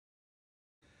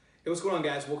Hey, what's going on,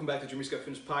 guys? Welcome back to Jimmy Scott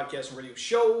Fitness Podcast and Radio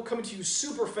Show. Coming to you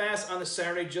super fast on this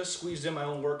Saturday. Just squeezed in my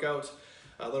own workout.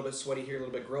 A little bit sweaty here, a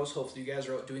little bit gross. Hopefully you guys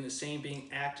are out doing the same, being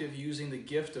active, using the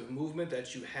gift of movement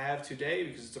that you have today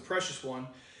because it's a precious one.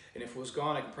 And if it was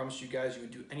gone, I can promise you guys you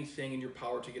would do anything in your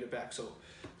power to get it back. So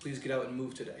please get out and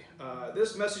move today.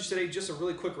 This message today, just a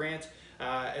really quick rant.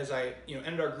 As I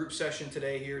ended our group session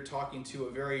today here, talking to a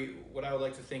very, what I would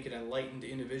like to think, an enlightened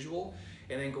individual,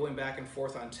 and then going back and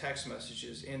forth on text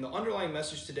messages. And the underlying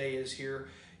message today is here,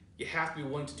 you have to be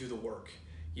willing to do the work.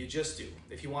 You just do.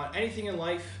 If you want anything in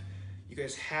life, you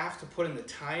guys have to put in the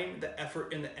time, the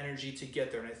effort, and the energy to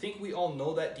get there. And I think we all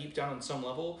know that deep down on some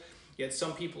level, yet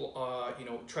some people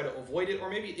try to avoid it, or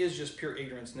maybe it is just pure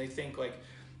ignorance, and they think like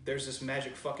there's this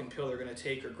magic fucking pill they're gonna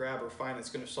take or grab or find that's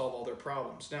gonna solve all their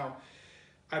problems. Now,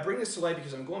 I bring this to light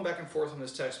because I'm going back and forth on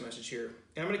this text message here,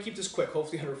 and I'm going to keep this quick,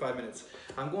 hopefully under 5 minutes.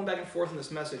 I'm going back and forth on this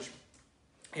message,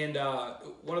 and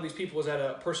one of these people was at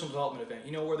a personal development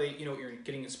event, where they, you're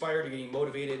getting inspired, you're getting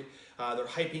motivated, they're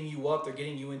hyping you up, they're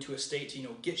getting you into a state to,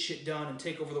 get shit done and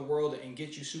take over the world and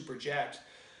get you super jacked.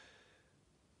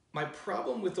 My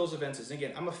problem with those events is,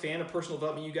 again, I'm a fan of personal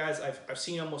development, you guys. I've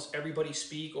seen almost everybody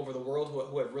speak over the world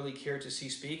who have really cared to see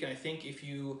speak, and I think if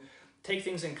you take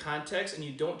things in context and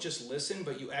you don't just listen,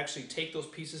 but you actually take those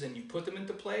pieces and you put them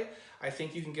into play, I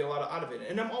think you can get a lot out of it.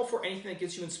 And I'm all for anything that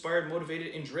gets you inspired,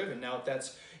 motivated, and driven. Now, if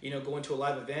that's, going to a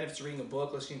live event, if it's reading a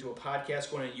book, listening to a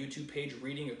podcast, going on a YouTube page,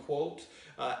 reading a quote,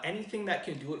 anything that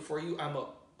can do it for you, I'm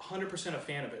 100% a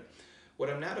fan of it.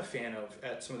 What I'm not a fan of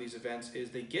at some of these events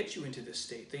is they get you into this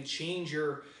state. They change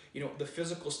your, the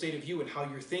physical state of you and how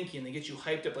you're thinking. They get you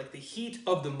hyped up, like the heat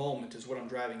of the moment is what I'm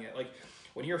driving at. Like,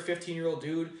 when you're a 15-year-old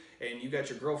dude and you got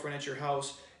your girlfriend at your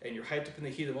house and you're hyped up in the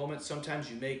heat of the moment, sometimes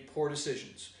you make poor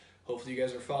decisions. Hopefully you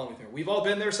guys are following me there. We've all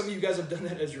been there. Some of you guys have done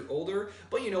that as you're older.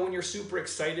 But, when you're super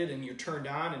excited and you're turned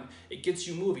on and it gets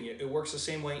you moving, it works the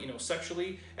same way,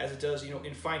 sexually as it does,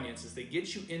 in finances. They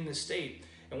get you in this state.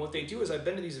 And what they do is, I've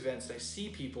been to these events and I see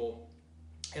people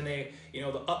and they, the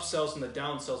upsells and the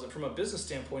downsells. And from a business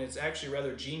standpoint, it's actually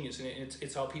rather genius. And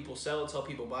it's how people sell, it's how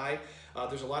people buy.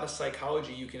 There's a lot of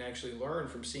psychology you can actually learn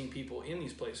from seeing people in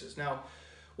these places. Now,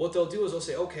 what they'll do is they'll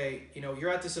say, okay, you're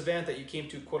at this event that you came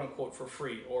to quote unquote for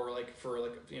free, or for a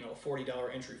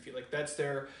 $40 entry fee. Like that's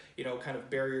their, kind of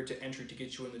barrier to entry to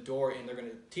get you in the door, and they're going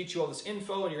to teach you all this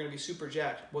info and you're going to be super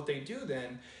jacked. What they do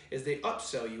then is they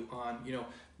upsell you on,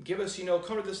 give us,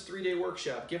 come to this 3-day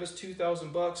workshop, give us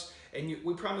 $2,000 and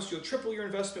we promise you'll triple your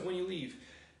investment when you leave.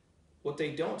 What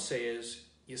they don't say is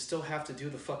you still have to do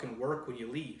the fucking work when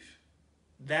you leave.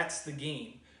 That's the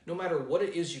game. No matter what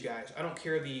it is, you guys, I don't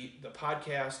care the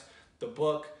podcast, the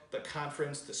book, the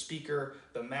conference, the speaker,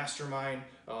 the mastermind,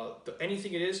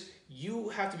 anything it is, you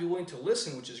have to be willing to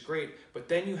listen, which is great, but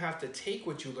then you have to take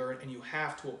what you learn and you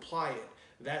have to apply it.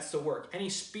 That's the work. Any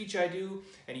speech I do,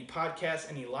 any podcast,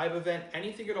 any live event,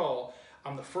 anything at all,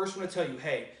 I'm the first one to tell you,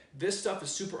 hey, this stuff is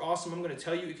super awesome. I'm going to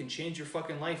tell you it can change your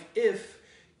fucking life if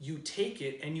you take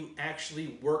it and you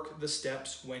actually work the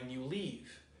steps when you leave.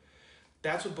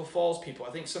 That's what befalls people.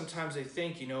 I think sometimes they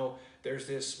think, there's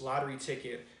this lottery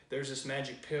ticket, there's this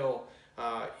magic pill,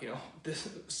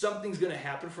 something's going to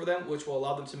happen for them, which will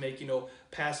allow them to make,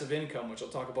 passive income, which I'll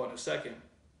talk about in a second.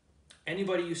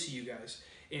 Anybody you see, you guys,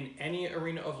 in any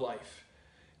arena of life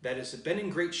that has been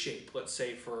in great shape, let's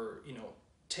say for,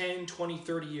 10, 20,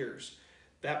 30 years,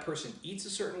 that person eats a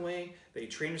certain way, they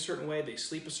train a certain way, they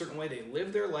sleep a certain way, they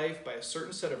live their life by a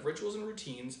certain set of rituals and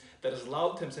routines that has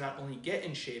allowed them to not only get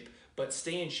in shape, but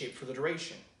stay in shape for the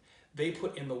duration. They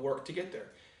put in the work to get there.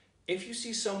 If you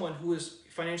see someone who is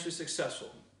financially successful,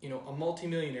 a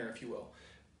multimillionaire, if you will,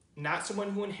 not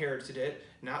someone who inherited it,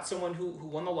 not someone who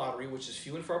won the lottery, which is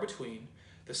few and far between,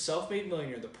 the self-made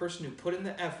millionaire, the person who put in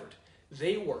the effort,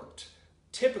 they worked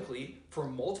typically for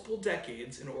multiple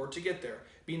decades in order to get there,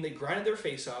 meaning they grinded their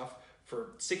face off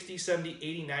for 60, 70,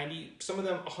 80, 90, some of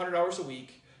them 100 hours a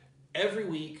week, every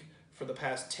week for the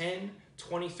past 10,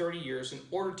 20, 30 years in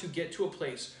order to get to a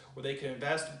place where they can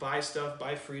invest, buy stuff,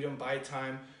 buy freedom, buy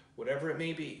time, whatever it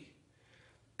may be.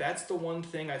 That's the one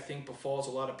thing I think befalls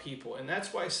a lot of people. And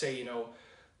that's why I say,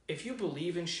 if you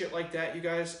believe in shit like that, you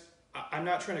guys, I'm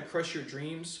not trying to crush your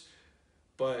dreams,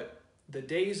 but the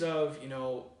days of,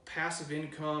 passive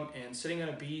income and sitting on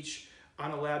a beach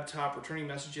on a laptop, returning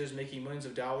messages, making millions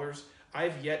of dollars,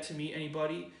 I've yet to meet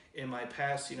anybody in my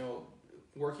past,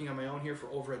 working on my own here for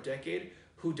over a decade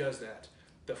who does that.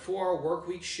 The 4-hour work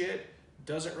week shit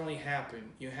doesn't really happen.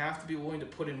 You have to be willing to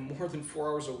put in more than 4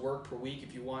 hours of work per week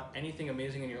if you want anything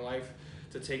amazing in your life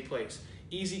to take place.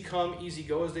 Easy come, easy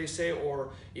go, as they say,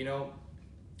 or,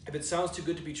 If it sounds too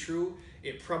good to be true,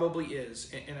 it probably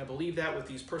is. And I believe that with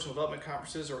these personal development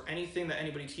conferences or anything that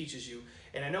anybody teaches you.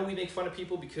 And I know we make fun of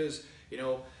people because,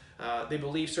 they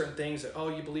believe certain things that, oh,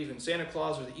 you believe in Santa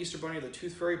Claus or the Easter Bunny or the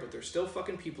Tooth Fairy, but there's still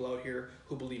fucking people out here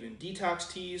who believe in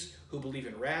detox teas, who believe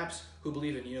in wraps, who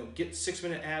believe in, get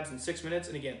 6-minute abs in 6 minutes.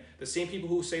 And again, the same people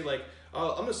who say like,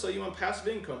 I'm going to sell you on passive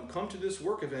income. Come to this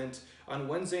work event on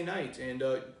Wednesday night and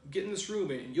get in this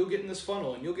room and you'll get in this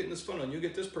funnel and you'll get in this funnel and you'll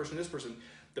get this person, this person.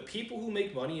 The people who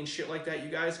make money and shit like that, you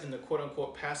guys, in the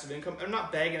quote-unquote passive income, I'm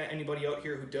not bagging at anybody out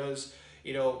here who does,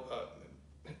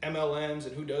 MLMs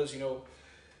and who does,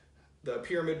 the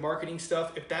pyramid marketing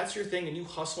stuff. If that's your thing and you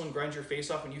hustle and grind your face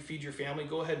off and you feed your family,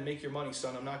 go ahead and make your money,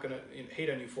 son. I'm not going to hate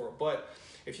on you for it. But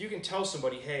if you can tell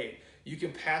somebody, hey, you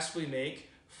can passively make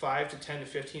 $5,000 to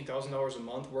 $10,000 to $15,000 a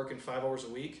month working 5 hours a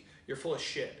week, you're full of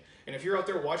shit. And if you're out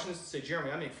there watching this and say,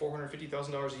 Jeremy, I make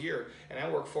 $450,000 a year and I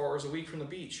work 4 hours a week from the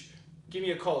beach, give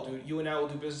me a call, dude. You and I will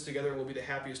do business together and we'll be the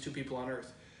happiest 2 people on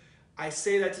earth. I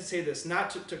say that to say this, not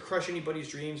to crush anybody's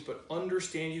dreams, but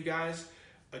understand, you guys,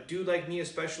 a dude like me,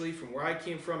 especially from where I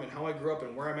came from and how I grew up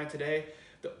and where I'm at today,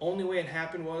 the only way it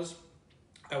happened was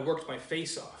I worked my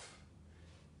face off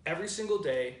every single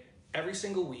day, every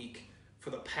single week for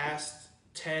the past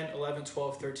 10, 11,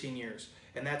 12, 13 years.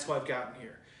 And that's how I've gotten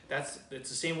here. It's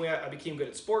the same way I became good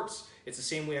at sports. It's the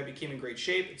same way I became in great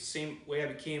shape. It's the same way I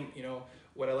became,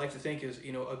 what I like to think is,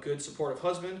 a good supportive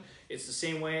husband. It's the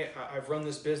same way I've run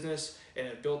this business and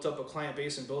have built up a client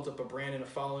base and built up a brand and a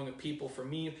following of people for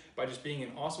me by just being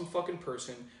an awesome fucking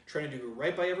person, trying to do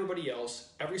right by everybody else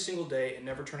every single day and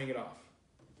never turning it off.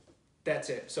 That's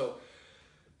it. So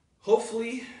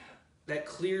hopefully that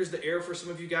clears the air for some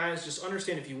of you guys. Just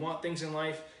understand, if you want things in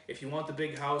life, if you want the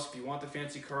big house, if you want the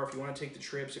fancy car, if you want to take the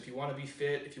trips, if you want to be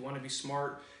fit, if you want to be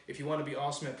smart, if you want to be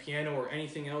awesome at piano or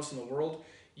anything else in the world,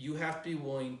 you have to be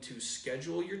willing to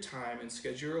schedule your time and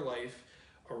schedule your life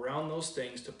around those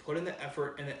things, to put in the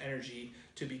effort and the energy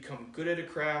to become good at a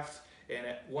craft. And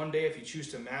one day, if you choose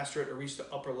to master it or reach the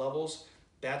upper levels,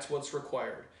 that's what's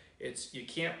required. You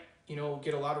can't,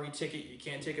 get a lottery ticket. You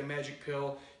can't take a magic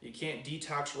pill. You can't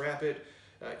detox rapid.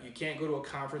 You can't go to a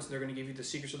conference and they're going to give you the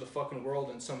secrets of the fucking world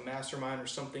and some mastermind or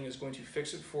something is going to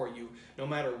fix it for you. No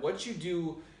matter what you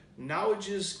do, knowledge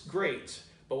is great.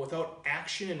 But without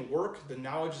action and work, the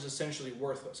knowledge is essentially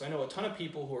worthless. I know a ton of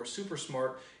people who are super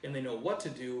smart and they know what to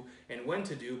do and when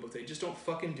to do, but they just don't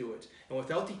fucking do it. And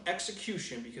without the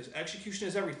execution, because execution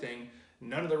is everything,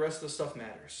 none of the rest of the stuff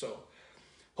matters. So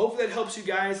hopefully that helps you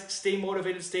guys stay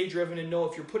motivated, stay driven, and know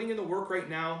if you're putting in the work right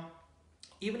now,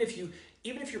 even if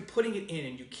you're putting it in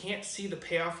and you can't see the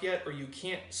payoff yet, or you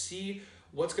can't see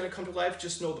what's going to come to life,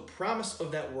 just know the promise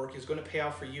of that work is going to pay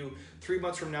off for you 3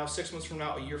 months from now, 6 months from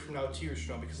now, a year from now, 2 years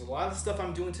from now. Because a lot of the stuff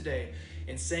I'm doing today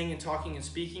and saying and talking and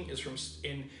speaking is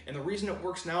and the reason it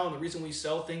works now and the reason we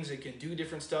sell things that can do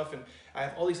different stuff and I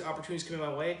have all these opportunities coming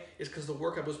my way is because the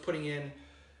work I was putting in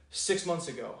 6 months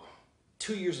ago,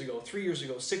 2 years ago, 3 years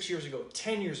ago, 6 years ago,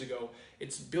 10 years ago.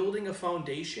 It's building a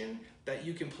foundation that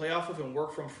you can play off of and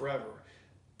work from forever.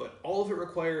 But all of it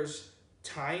requires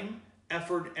time,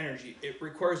 effort, energy. It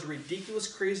requires a ridiculous,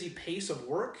 crazy pace of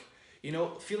work,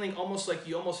 feeling almost like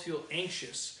you almost feel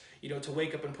anxious, to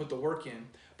wake up and put the work in,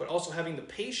 but also having the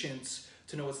patience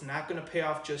to know it's not going to pay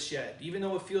off just yet. Even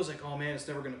though it feels like, oh man, it's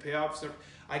never going to pay off.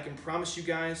 I can promise you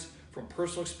guys from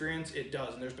personal experience, it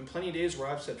does. And there's been plenty of days where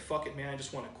I've said, fuck it, man, I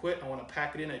just want to quit. I want to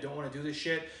pack it in. I don't want to do this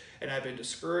shit. And I've been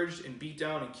discouraged and beat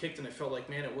down and kicked and I felt like,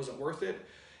 man, it wasn't worth it.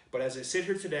 But as I sit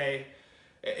here today,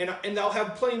 and I'll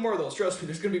have plenty more of those. Trust me,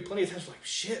 there's going to be plenty of times like,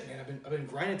 shit, man, I've been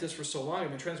grinding at this for so long.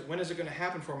 When is it going to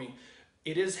happen for me?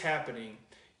 It is happening.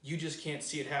 You just can't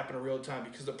see it happen in real time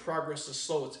because the progress is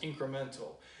slow. It's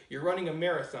incremental. You're running a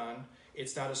marathon.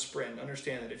 It's not a sprint.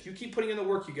 Understand that. If you keep putting in the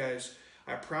work, you guys,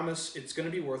 I promise it's going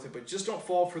to be worth it. But just don't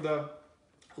fall for the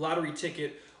lottery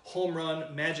ticket, home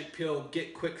run, magic pill,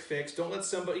 get quick fix. Don't let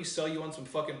somebody sell you on some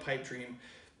fucking pipe dream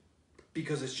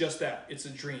because it's just that. It's a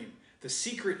dream. The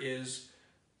secret is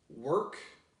work,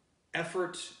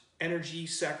 effort, energy,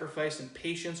 sacrifice, and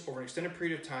patience over an extended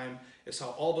period of time is how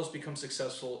all of us become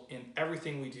successful in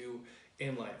everything we do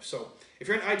in life. So if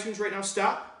you're on iTunes right now,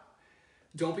 stop.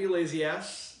 Don't be a lazy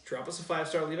ass. Drop us a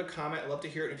 5-star, leave a comment. I'd love to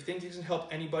hear it. If you think this can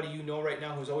help anybody you know right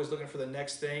now who's always looking for the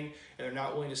next thing and they're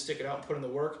not willing to stick it out and put in the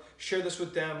work, share this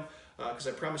with them because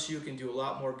I promise you can do a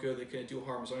lot more good than can do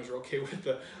harm as long as you're okay with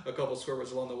a couple swear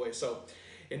words along the way. So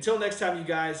until next time, you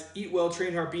guys, eat well,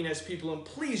 train hard, be nice people, and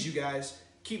please, you guys,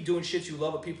 keep doing shit you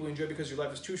love with people you enjoy because your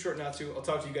life is too short not to. I'll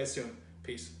talk to you guys soon.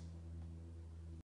 Peace.